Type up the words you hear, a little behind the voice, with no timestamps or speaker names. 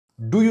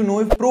Do you know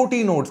if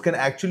protein oats can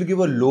actually give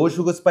a low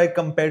sugar spike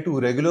compared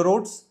to regular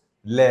oats?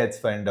 Let's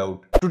find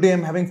out. Today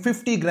I'm having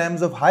 50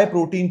 grams of high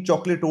protein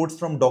chocolate oats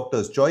from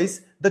Doctor's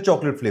Choice, the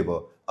chocolate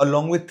flavor,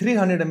 along with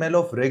 300 ml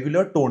of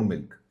regular toned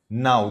milk.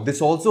 Now,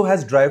 this also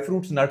has dry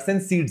fruits, nuts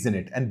and seeds in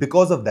it, and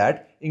because of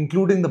that,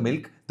 including the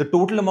milk, the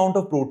total amount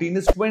of protein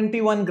is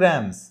 21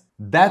 grams.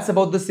 That's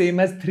about the same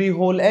as 3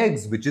 whole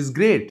eggs, which is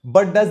great.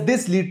 But does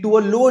this lead to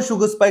a lower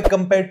sugar spike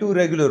compared to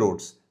regular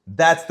oats?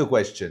 That's the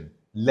question.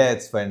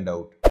 Let's find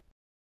out.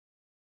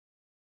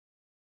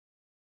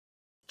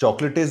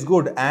 Chocolate is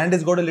good and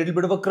it's got a little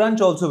bit of a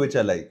crunch also, which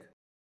I like.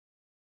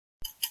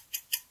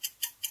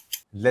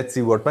 Let's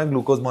see what my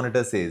glucose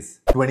monitor says.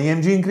 20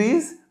 mg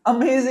increase?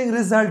 Amazing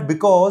result,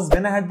 because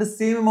when I had the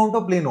same amount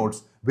of plain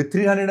oats with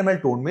 300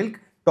 ml toned milk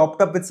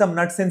topped up with some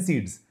nuts and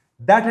seeds,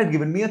 that had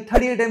given me a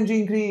 38 mg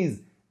increase.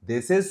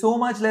 This is so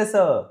much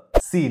lesser.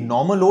 See,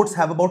 normal oats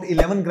have about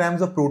 11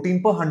 grams of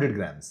protein per 100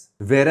 grams.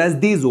 Whereas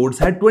these oats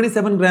had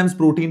 27 grams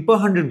protein per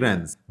 100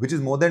 grams, which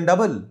is more than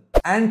double.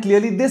 And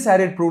clearly this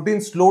added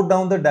protein slowed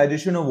down the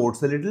digestion of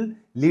oats a little,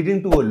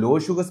 leading to a low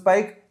sugar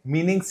spike,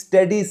 meaning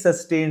steady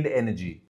sustained energy.